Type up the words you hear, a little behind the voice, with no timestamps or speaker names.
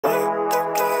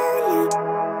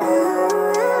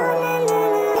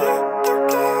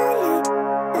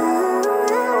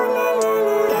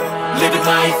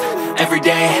every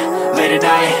day, late at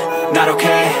night, not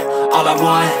okay. All I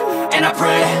want, and I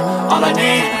pray, all I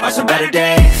need are some better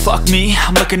days. Fuck me,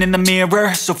 I'm looking in the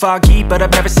mirror, so foggy, but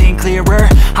I've never seen clearer.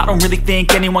 I don't really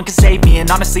think anyone can save me,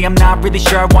 and honestly I'm not really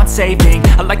sure I want saving.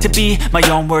 I like to be my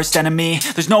own worst enemy.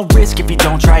 There's no risk if you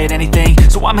don't try at anything,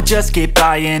 so I'ma just keep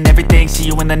buying everything. See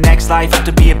you in the next life, hope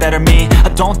to be a better me. I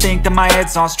don't think that my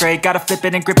head's on straight, gotta flip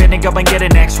it and grip it and go and get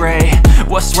an x-ray.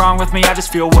 What's wrong with me? I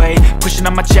just feel weight pushing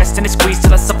on my chest and it squeezes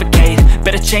till I suffocate.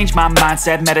 Better change my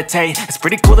mindset, meditate. It's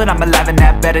pretty cool that I'm alive and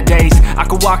have better days. I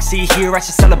could walk, see, hear, I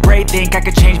should celebrate. Think I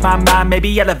could change my mind,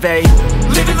 maybe elevate.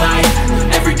 Living life,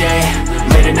 every day,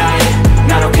 late at night,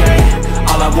 not okay.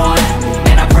 All I want,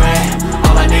 and I pray,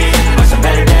 all I need are some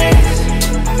better days.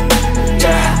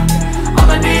 Yeah, all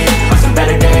I need are some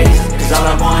better days. Cause all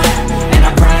I want, and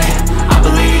I pray, I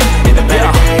believe in the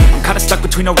better days. I'm kinda stuck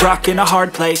between a rock and a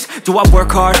hard place. Do I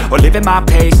work hard, or live at my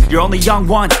pace? You're only young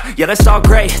once, yeah that's all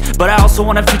great, but I also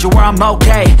want a future where I'm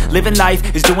okay. Living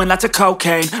life is doing lots of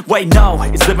cocaine. Wait no,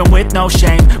 it's living with no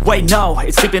shame. Wait no,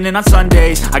 it's sleeping in on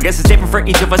Sundays. I guess it's different for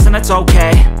each of us and that's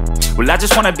okay. Well I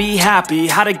just wanna be happy,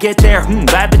 how to get there?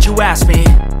 Glad that you asked me.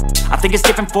 I think it's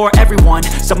different for everyone.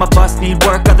 Some of us need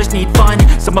work, others need fun.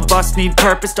 Some of us need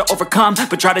purpose to overcome.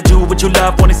 But try to do what you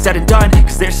love when it's said and done.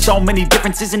 Cause there's so many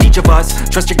differences in each of us.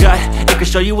 Trust your gut, it can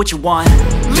show you what you want.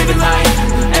 Living life,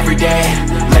 every day,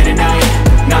 late at night,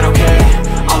 not okay.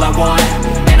 All I want,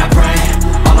 and I pray,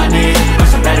 all I need are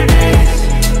some better days.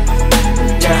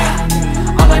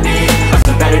 Yeah, all I need are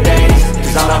some better days.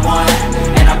 Cause all I want,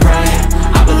 and I pray,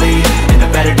 I believe in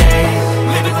the better days.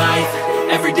 Living life,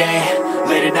 every day,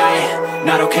 late at night,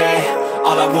 not okay.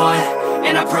 All I want,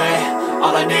 and I pray,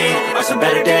 all I need are some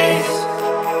better days.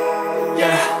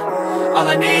 Yeah, all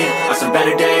I need are some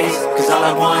better days. Cause all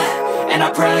I want, and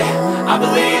I pray, I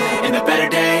believe in the better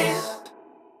days.